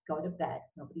up, go to bed.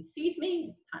 Nobody sees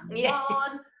me. It's time to move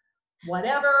on,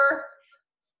 whatever.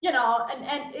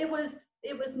 And it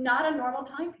was not a normal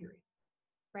time period.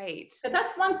 Right. But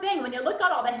that's one thing. When you look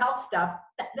at all the health stuff,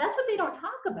 that's what they don't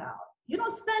talk about. You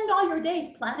don't spend all your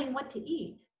days planning what to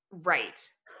eat. Right.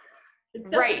 It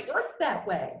doesn't work that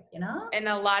way, And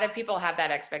a lot of people have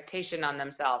that expectation on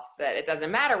themselves that it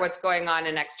doesn't matter what's going on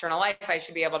in external life, I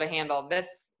should be able to handle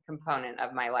this component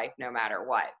of my life no matter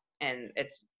what. And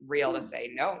it's real to say,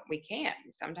 no, we can't.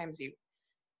 Sometimes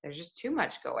there's just too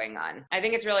much going on. I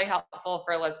think it's really helpful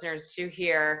for listeners to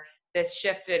hear this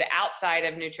shifted outside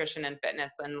of nutrition and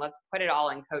fitness, and let's put it all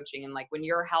in coaching. And like when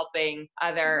you're helping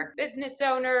other business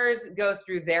owners go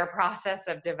through their process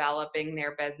of developing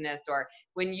their business, or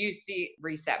when you see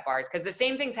reset bars, because the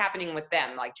same thing's happening with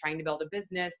them, like trying to build a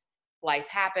business, life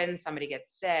happens, somebody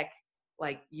gets sick,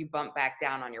 like you bump back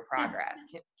down on your progress.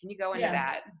 Can you go into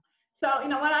that? So,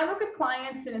 when I work with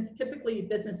clients, and it's typically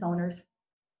business owners,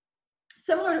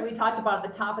 similar to what we talked about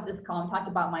at the top of this call and talked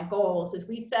about my goals, is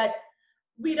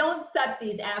we don't set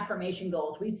these affirmation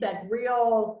goals. We set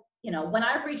real, when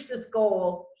I've reached this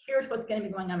goal, here's what's going to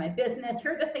be going on in my business.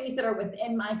 Here are the things that are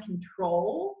within my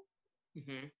control.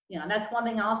 That's one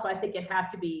thing also. I think it has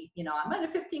to be, I'm under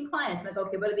 15 clients. I'm like,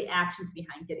 okay, what are the actions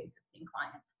behind getting 15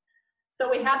 clients? So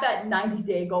we have that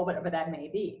 90-day goal, whatever that may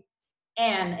be.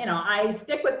 And, I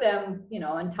stick with them,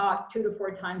 and talk 2 to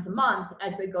 4 times a month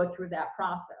as we go through that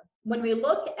process. When we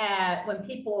look at when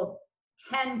people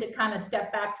tend to kind of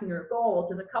step back from your goals,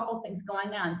 there's a couple things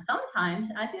going on. Sometimes,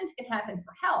 and I think this can happen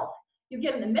for health, you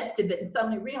get in the midst of it and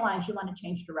suddenly realize you want to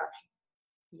change direction.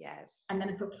 Yes. And then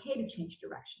it's okay to change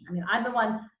direction. I mean, I'm the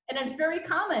one, and it's very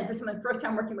common for someone first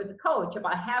time working with a coach,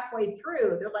 about halfway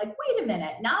through, they're like, wait a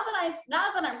minute, now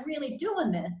that I'm really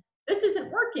doing this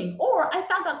isn't working, or I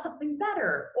found out something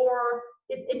better, or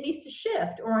it needs to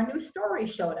shift, or a new story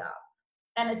showed up.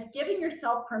 And it's giving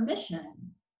yourself permission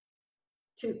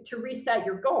to reset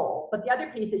your goal. But the other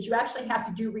piece is you actually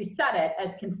have to reset it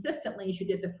as consistently as you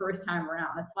did the first time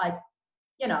around. It's like,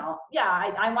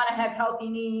 I want to have healthy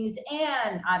knees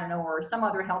and I don't know, or some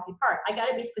other healthy part. I got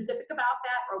to be specific about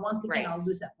that, or once again, I'll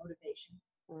lose that motivation.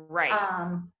 Right.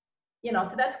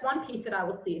 So that's one piece that I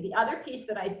will see. The other piece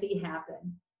that I see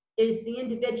happen is the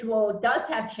individual does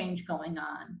have change going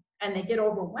on and they get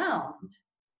overwhelmed.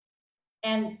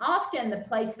 And often the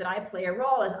place that I play a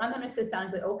role is I'm going to sit down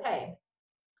and go, okay,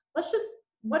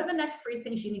 what are the next 3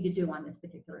 things you need to do on this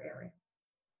particular area?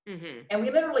 And we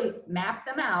literally map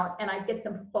them out and I get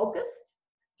them focused.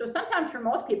 So sometimes for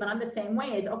most people, and I'm the same way,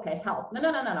 is okay, health. No.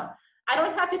 I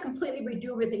don't have to completely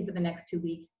redo everything for the next 2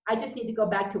 weeks. I just need to go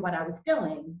back to what I was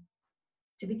doing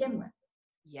to begin with.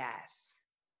 Yes.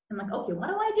 I'm like, okay, what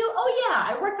do I do? Oh yeah,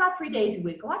 I work out 3 days a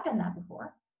week. Oh, I've done that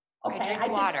before. Okay, I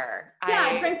drink water.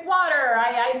 I drink water.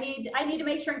 I need to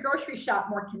make sure and grocery shop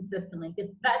more consistently,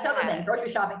 because that's the other thing.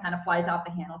 Grocery shopping kind of flies out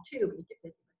the handle too when you get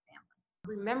busy with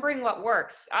family. Remembering what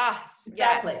works.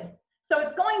 Exactly. Yes. So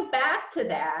it's going back to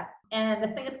that. And the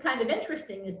thing that's kind of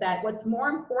interesting is that what's more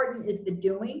important is the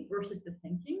doing versus the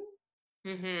thinking.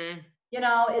 It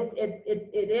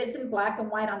is in black and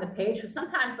white on the page. So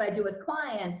sometimes what I do with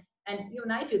clients, and you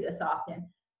and I do this often,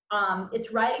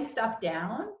 it's writing stuff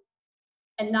down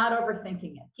and not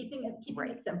overthinking it, keeping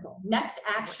it simple. Next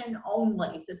action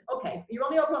only. Just, okay, you're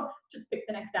only overwhelmed, just pick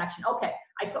the next action. Okay,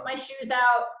 I put my shoes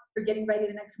out for getting ready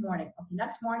the next morning. Okay,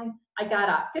 next morning, I got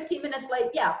up. 15 minutes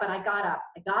late, yeah, but I got up.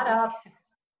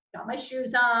 Got my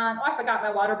shoes on. Oh, I forgot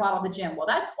my water bottle at the gym. Well,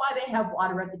 that's why they have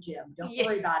water at the gym. Don't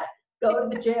worry about it. Go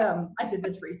to the gym. I did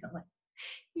this recently.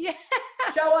 Yeah.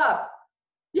 Show up.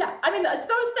 Yeah, I mean, it's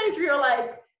those things where you're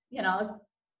like,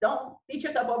 don't beat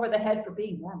yourself over the head for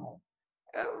being normal.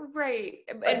 Right.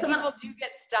 And people do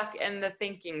get stuck in the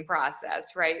thinking process,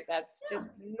 right? That's just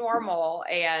normal.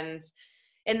 And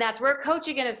that's where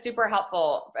coaching is super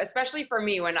helpful, especially for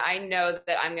me when I know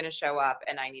that I'm going to show up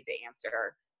and I need to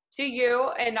answer to you.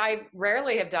 And I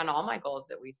rarely have done all my goals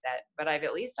that we set, but I've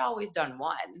at least always done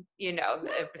one,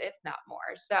 if not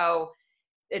more. So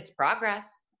it's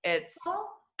progress.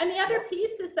 And the other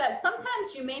piece is that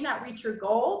sometimes you may not reach your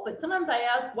goal, but sometimes I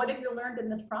ask, what have you learned in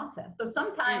this process? So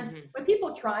sometimes when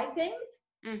people try things,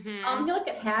 you look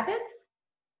at habits,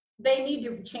 they need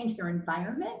to change their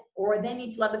environment, or they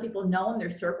need to let other people know in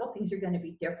their circle things are going to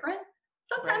be different.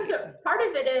 Sometimes part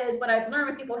of it is what I've learned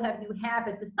when people have new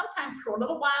habits is sometimes for a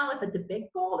little while, if it's a big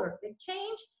goal or a big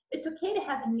change, it's okay to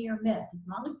have a near miss as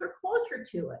long as they're closer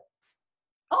to it.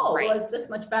 Well, it's this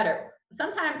much better.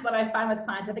 Sometimes what I find with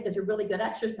clients, I think is a really good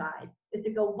exercise, is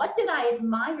to go, what did I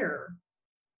admire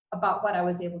about what I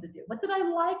was able to do? What did I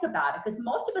like about it? Because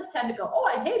most of us tend to go, oh,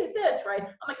 I hated this, right?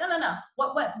 I'm like, no.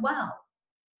 What went well?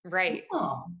 Right.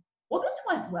 Oh, well, this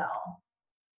went well.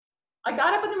 I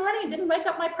got up in the morning and didn't wake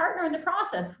up my partner in the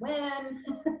process. When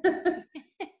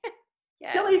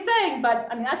silly thing, but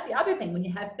I mean, that's the other thing. When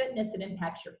you have fitness, it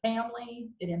impacts your family.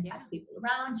 It impacts people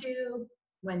around you.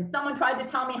 When someone tried to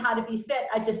tell me how to be fit,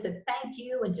 I just said, thank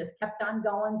you, and just kept on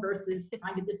going versus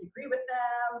trying to disagree with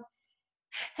them.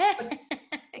 But,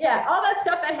 all that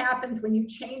stuff that happens when you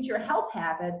change your health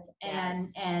habits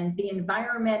and the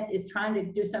environment is trying to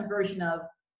do some version of,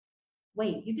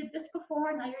 wait, you did this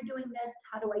before, now you're doing this,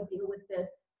 how do I deal with this?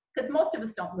 Because most of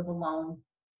us don't live alone.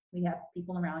 we have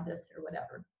people around us or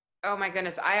whatever. Oh my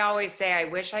goodness. I always say I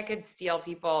wish I could steal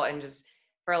people and just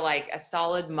for like a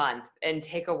solid month and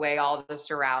take away all the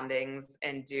surroundings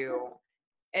and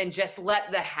just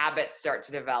let the habits start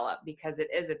to develop, because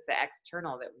it's the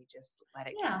external that we just let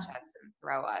it Yeah. catch us and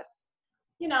throw us.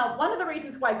 One of the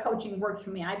reasons why coaching works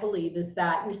for me, I believe, is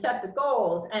that you set the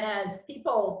goals, and as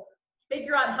people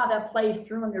figure out how that plays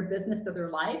through in their business or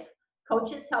their life,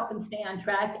 coaches help them stay on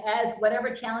track as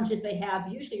whatever challenges they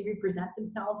have usually represent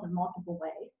themselves in multiple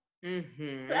ways.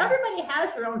 Mm-hmm. So everybody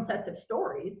has their own sets of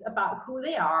stories about who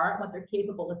they are and what they're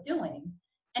capable of doing.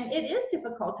 And it is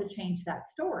difficult to change that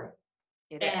story.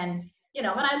 It And, is. when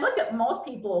I look at most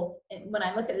people, when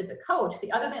I look at it as a coach,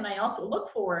 the other thing I also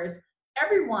look for is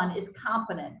everyone is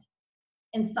competent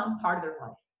in some part of their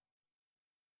life.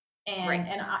 And,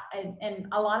 Right. and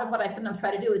a lot of what I sometimes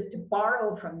try to do is to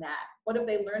borrow from that. What have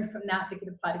they learned from that could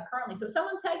apply to currently? So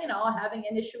someone said, having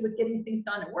an issue with getting things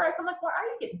done at work. I'm like, why are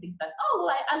you getting things done? Oh,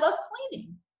 well, I love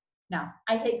cleaning. Now,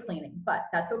 I hate cleaning, but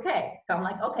that's okay. So I'm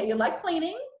like, okay, you like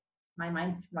cleaning? My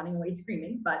mind's running away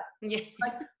screaming, but Yeah.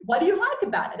 like, what do you like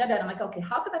about it? And I'm like, okay,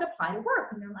 how could that apply to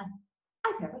work? And they're like,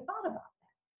 I've never thought about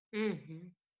that. Mm-hmm.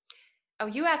 Oh,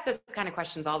 you ask this kind of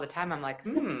questions all the time. I'm like,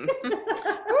 Ooh,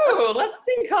 let's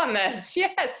think on this.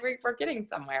 Yes, we're getting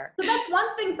somewhere. So that's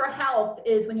one thing for health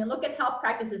is when you look at health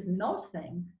practices and those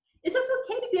things, it's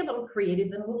okay to be a little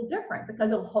creative and a little different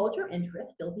because it'll hold your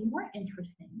interest. It'll be more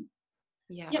interesting.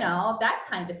 Yeah. That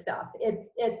kind of stuff.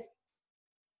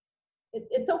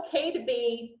 It's okay to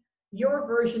be your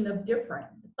version of different.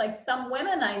 It's like some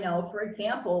women I know, for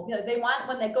example, they want,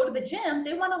 when they go to the gym,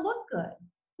 they want to look good.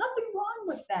 Nothing wrong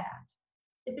with that.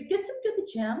 If it gets them to the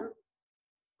gym,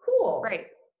 cool. Right.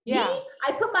 Yeah. Me,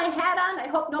 I put my hat on. I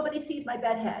hope nobody sees my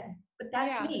bedhead, but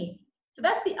that's me. So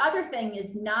that's the other thing,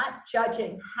 is not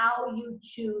judging how you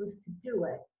choose to do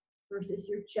it versus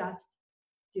you're just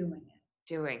doing it.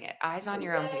 Doing it. Eyes on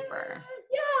your own paper.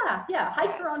 Yeah.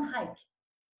 Hike your own hike.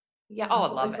 Yeah. Oh,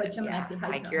 I love it. Yeah.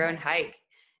 Hike your own hike.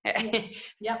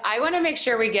 Yep. I want to make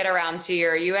sure we get around to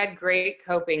you had great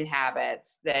coping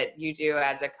habits that you do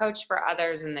as a coach for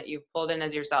others and that you've pulled in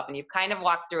as yourself, and you've kind of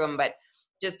walked through them, but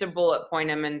just to bullet point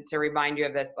them and to remind you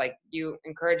of this, like you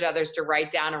encourage others to write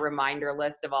down a reminder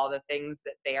list of all the things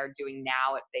that they are doing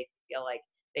now if they feel like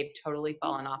they've totally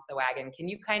fallen off the wagon. Can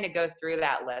you kind of go through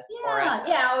that list for us?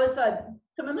 Yeah.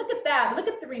 So when look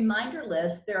at the reminder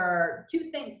list, there are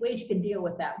two ways you can deal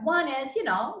with that. One is,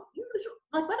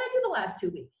 like what I do the last 2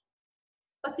 weeks.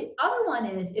 But the other one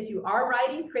is, if you are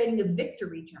writing, creating a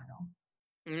victory journal.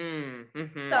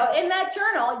 Mm-hmm. So in that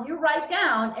journal, you write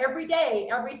down every day,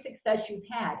 every success you've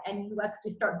had, and you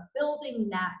actually start building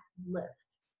that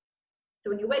list.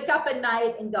 So when you wake up at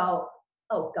night and go,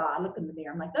 oh God, look in the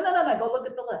mirror. I'm like, no, go look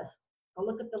at the list. Go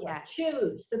look at the list.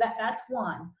 Choose. So that's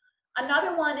one.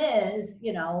 Another one is,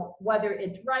 whether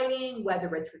it's writing,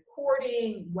 whether it's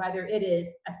recording, whether it is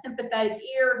a sympathetic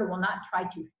ear who will not try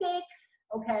to fix,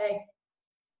 okay?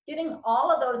 Getting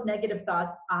all of those negative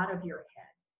thoughts out of your head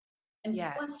and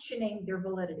questioning their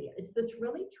validity. Is this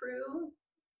really true?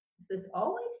 Is this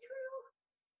always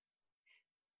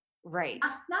true? Right.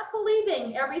 Not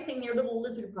believing everything your little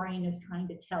lizard brain is trying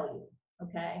to tell you,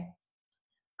 okay?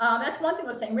 That's one thing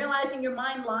I was saying, realizing your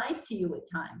mind lies to you at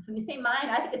times. When you say mind,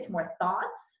 I think it's more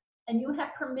thoughts, and you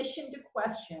have permission to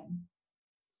question.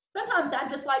 Sometimes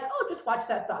I'm just like, oh, just watch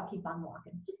that thought, keep on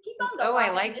walking. Just keep on going. Oh, I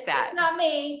like that. It's not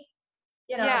me.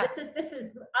 This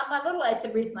is my little, I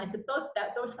said recently, I said,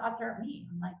 those thoughts aren't me.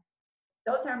 I'm like,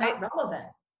 those are not relevant.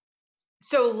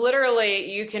 So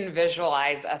literally you can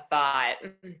visualize a thought,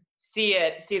 see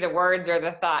the words or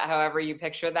the thought, however you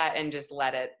picture that, and just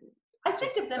let it. I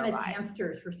think of them as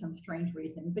hamsters for some strange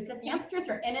reason, because hamsters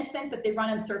are innocent, but they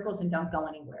run in circles and don't go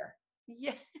anywhere.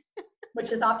 Yeah.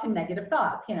 Which is often negative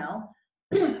thoughts,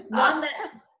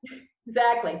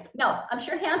 Exactly. No, I'm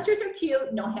sure hamsters are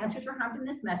cute. No hamsters were harmed in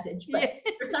this message, but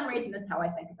for some reason, that's how I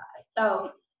think about it.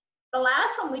 So the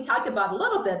last one we talked about a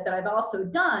little bit that I've also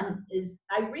done is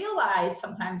I realized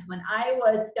sometimes when I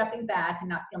was stepping back and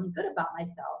not feeling good about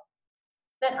myself,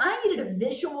 that I needed a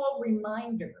visual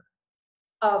reminder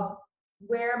of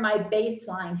where my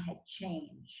baseline had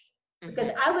changed.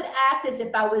 Because I would act as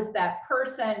if I was that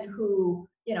person who,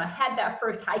 had that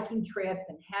first hiking trip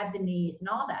and had the knees and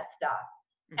all that stuff.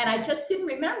 And I just didn't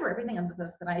remember everything of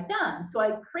this that I'd done. So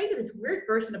I created this weird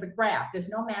version of a graph. There's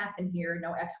no math in here,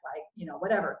 no X, Y,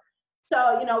 whatever.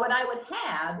 So, what I would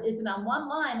have is that on one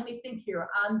line, let me think here,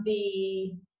 on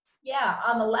the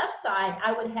left side,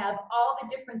 I would have all the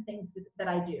different things that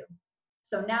I do.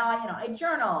 So now I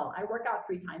journal, I work out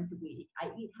 3 times a week,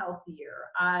 I eat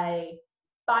healthier, I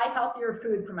buy healthier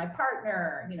food for my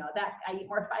partner, that I eat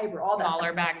more fiber, all that stuff.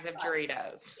 Smaller bags of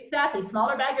Doritos. Exactly,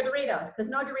 smaller bag of Doritos, because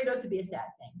no Doritos would be a sad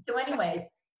thing. So anyways,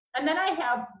 and then I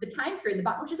have the time period in the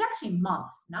bottom, which is actually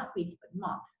months, not weeks, but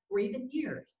months, or even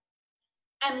years.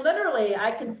 And literally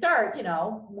I can start,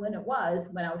 when I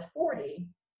was 40,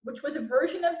 which was a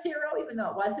version of zero, even though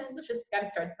it wasn't, it's just got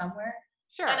to start somewhere.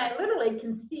 Sure. And I literally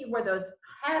can see where those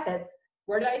habits,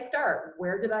 where did I start?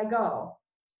 Where did I go?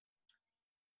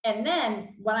 And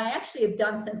then what I actually have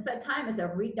done since that time is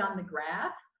I've redone the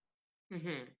graph.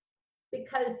 Mm-hmm.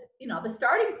 Because, the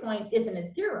starting point isn't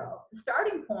at zero. The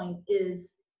starting point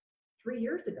is 3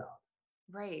 years ago.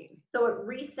 Right. So it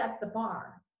reset the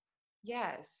bar.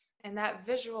 Yes. And that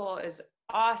visual is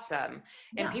awesome.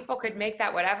 And people could make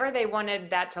that whatever they wanted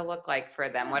that to look like for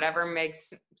them, whatever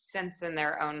makes sense in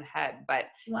their own head. But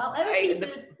other piece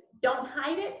is don't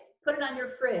hide it, put it on your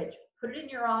fridge, put it in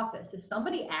your office. If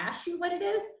somebody asks you what it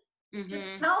is,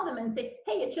 just tell them and say,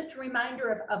 hey, it's just a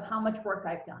reminder of how much work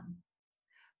I've done.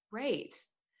 Right.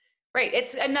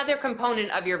 It's another component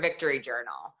of your victory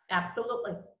journal.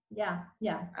 Absolutely. Yeah.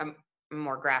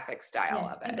 More graphic style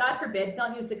of it. And God forbid,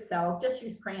 don't use Excel. Just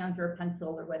use crayons or a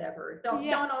pencil or whatever.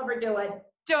 Don't overdo it.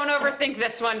 Don't overthink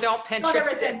this one. Don't Pinterest Don't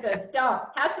overthink this. Don't.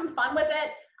 Have some fun with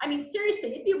it. I mean,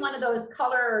 seriously, it'd be one of those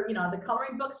the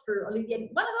coloring books for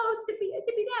alleviating. One of those could be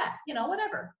that.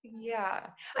 Whatever. Yeah.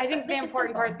 I think the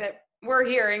important part that we're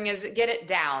hearing is get it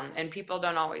down, and people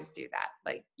don't always do that.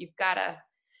 Like you've got to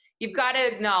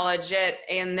acknowledge it,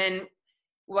 and then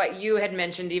what you had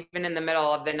mentioned even in the middle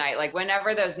of the night, like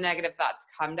whenever those negative thoughts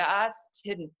come to us,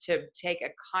 to take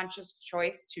a conscious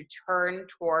choice to turn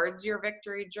towards your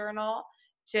victory journal,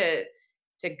 to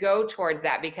go towards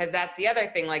that, because that's the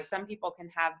other thing. Like some people can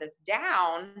have this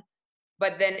down,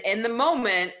 but then in the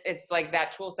moment, it's like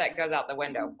that tool set goes out the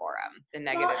window for them. The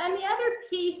negative. Well, and the other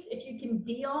piece, if you can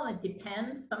deal, and it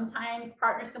depends, sometimes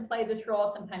partners can play this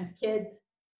role, sometimes kids,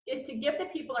 is to give the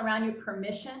people around you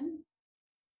permission.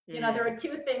 There are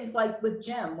two things, like with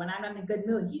Jim, when I'm in a good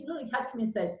mood, he literally texted me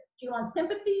and said, do you want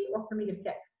sympathy or for me to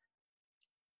fix?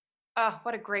 Oh,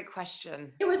 what a great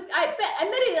question. It was, I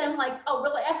admitted, I'm like, oh,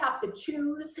 really? I have to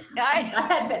choose? I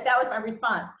admit that was my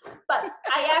response. But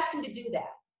I asked him to do that.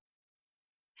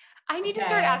 I need to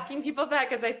start asking people that,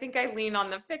 because I think I lean on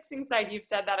the fixing side. You've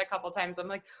said that a couple times. I'm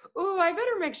like, ooh, I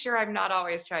better make sure I'm not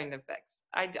always trying to fix.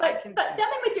 But then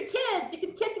with your kids,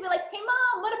 kids can be like, hey,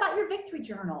 Mom, what about your victory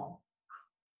journal?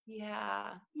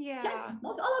 Yeah.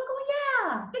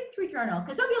 Victory journal.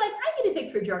 Because they'll be like, I need a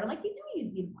victory journal. Like, you do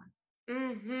need one.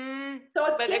 Mm-hmm.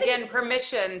 So but again,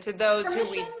 permission to those who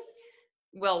we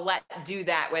will let do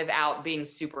that without being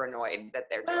super annoyed that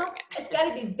they're doing it. It's got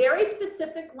to be very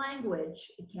specific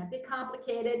language. It can't be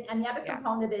complicated. And the other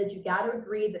component is you got to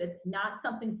agree that it's not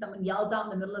something someone yells out in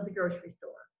the middle of the grocery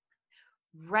store.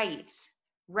 Right.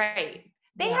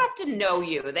 They have to know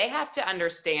you. They have to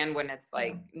understand when it's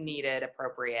like needed,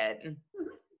 appropriate. Mm-hmm.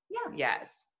 Yeah.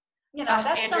 Yes. That's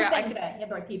Andrea, something that you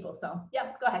have right people. So,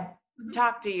 go ahead. Mm-hmm.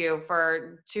 Talk to you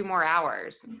for 2 more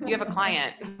hours. You have a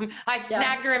client. I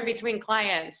snagged her in between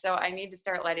clients, so I need to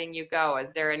start letting you go.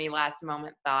 Is there any last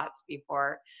moment thoughts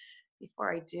before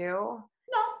I do?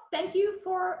 No, thank you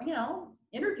for,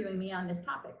 interviewing me on this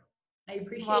topic. I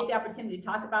appreciate the opportunity to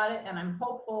talk about it, and I'm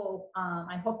hopeful.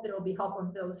 I hope that it will be helpful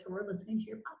to those who are listening to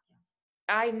your podcast.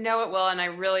 I know it will, and I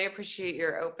really appreciate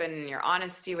your open and your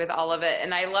honesty with all of it.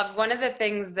 And I loved one of the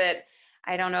things that,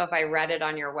 I don't know if I read it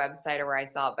on your website or where I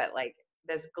saw it, but like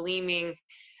this gleaming,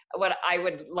 what I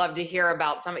would love to hear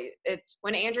about somebody, it's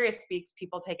when Andrea speaks,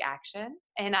 people take action.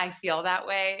 And I feel that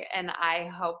way. And I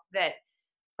hope that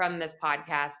from this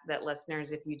podcast that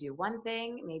listeners, if you do one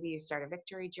thing, maybe you start a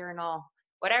victory journal,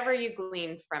 whatever you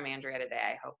glean from Andrea today,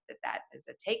 I hope that is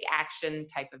a take action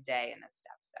type of day in this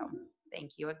step. So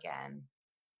thank you again.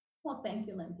 Well, thank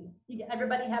you, Lindsay.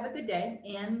 Everybody have a good day,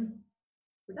 and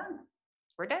we're done.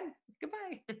 We're done.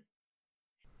 Goodbye.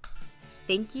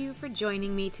 Thank you for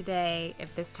joining me today.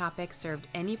 If this topic served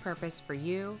any purpose for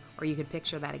you, or you could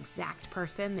picture that exact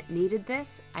person that needed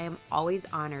this, I am always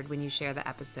honored when you share the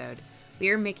episode.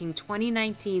 We are making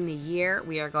 2019 the year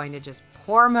we are going to just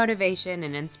pour motivation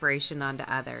and inspiration onto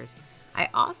others. I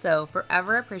also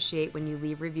forever appreciate when you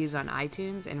leave reviews on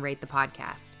iTunes and rate the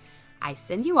podcast. I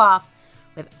send you off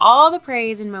with all the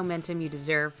praise and momentum you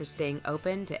deserve for staying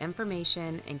open to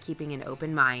information and keeping an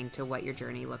open mind to what your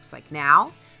journey looks like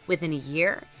now, within a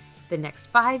year, the next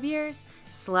 5 years,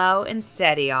 slow and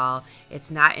steady, y'all.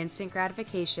 It's not instant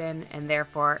gratification, and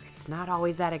therefore it's not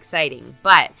always that exciting,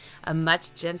 but a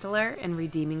much gentler and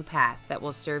redeeming path that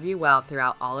will serve you well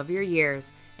throughout all of your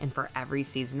years and for every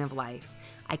season of life.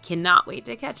 I cannot wait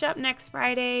to catch up next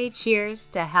Friday. Cheers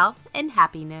to health and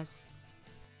happiness.